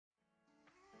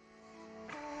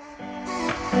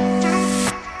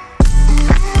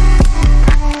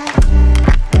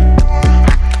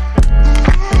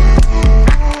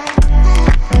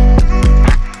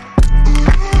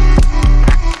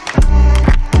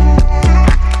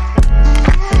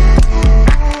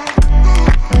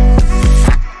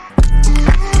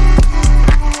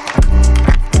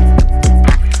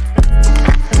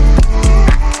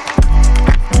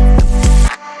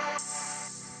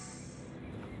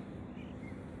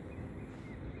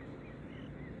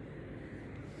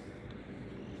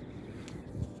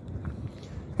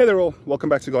Hey there all, welcome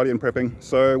back to Guardian Prepping.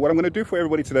 So what I'm going to do for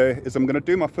everybody today is I'm going to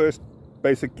do my first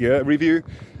basic gear review.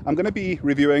 I'm going to be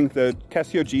reviewing the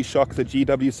Casio G-Shock, the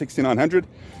GW6900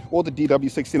 or the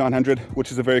DW6900,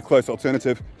 which is a very close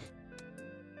alternative.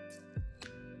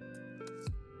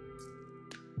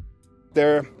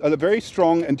 They're a very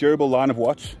strong and durable line of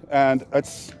watch, and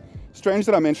it's strange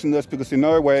that I mentioned this because in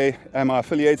no way am I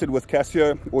affiliated with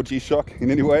Casio or G-Shock in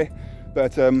any way,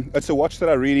 but it's a watch that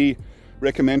I really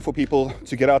recommend for people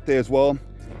to get out there as well.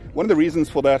 One of the reasons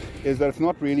for that is that it's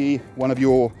not really one of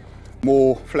your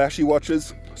more flashy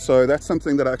watches, so that's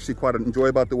something that I actually quite enjoy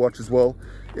about the watch as well,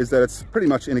 is that it's pretty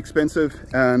much inexpensive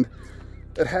and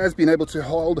it has been able to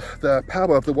hold the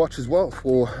power of the watch as well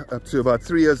for up to about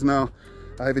 3 years now.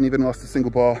 I haven't even lost a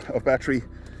single bar of battery,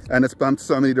 and it's bumped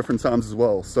so many different times as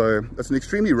well. So it's an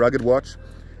extremely rugged watch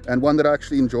and one that I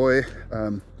actually enjoy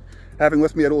having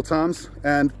with me at all times.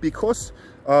 And because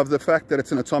of the fact that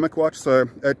it's an atomic watch, so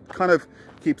it kind of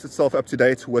keeps itself up to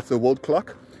date with the world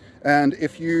clock. And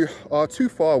if you are too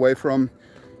far away from,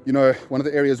 you know, one of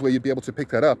the areas where you'd be able to pick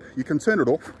that up, you can turn it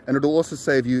off and it'll also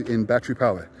save you in battery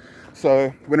power.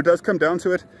 So when it does come down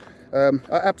to it,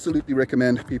 I absolutely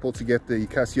recommend people to get the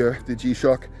Casio, the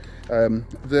G-Shock.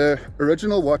 The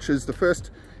original watches, the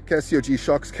first Casio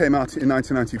G-Shocks came out in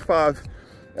 1995,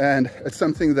 and it's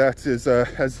something that is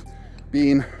has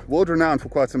been world-renowned for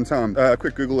quite some time.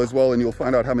 Quick Google as well and you'll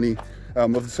find out how many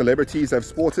of the celebrities have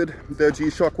sported their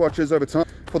G-Shock watches over time,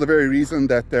 for the very reason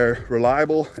that they're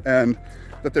reliable and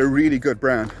that they're a really good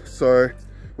brand. So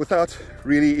without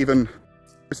really even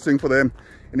posting for them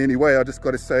in any way, I just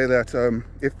got to say that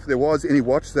if there was any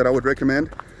watch that I would recommend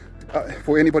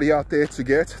for anybody out there to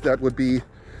get, that would be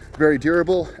very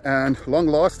durable and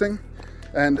long-lasting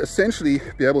and essentially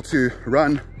be able to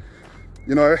run,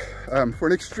 you know, for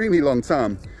an extremely long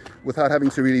time without having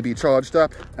to really be charged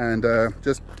up, and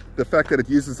just the fact that it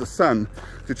uses the sun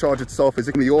to charge itself is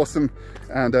really awesome.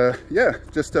 And yeah,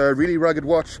 just a really rugged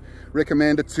watch.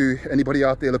 Recommend it to anybody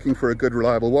out there looking for a good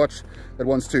reliable watch that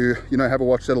wants to, you know, have a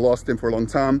watch that'll last them for a long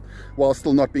time while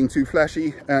still not being too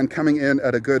flashy and coming in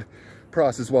at a good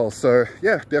price as well. So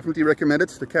yeah, definitely recommend it,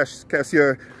 the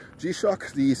Casio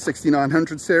G-Shock, the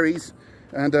 6900 series.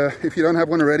 And if you don't have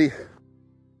one already,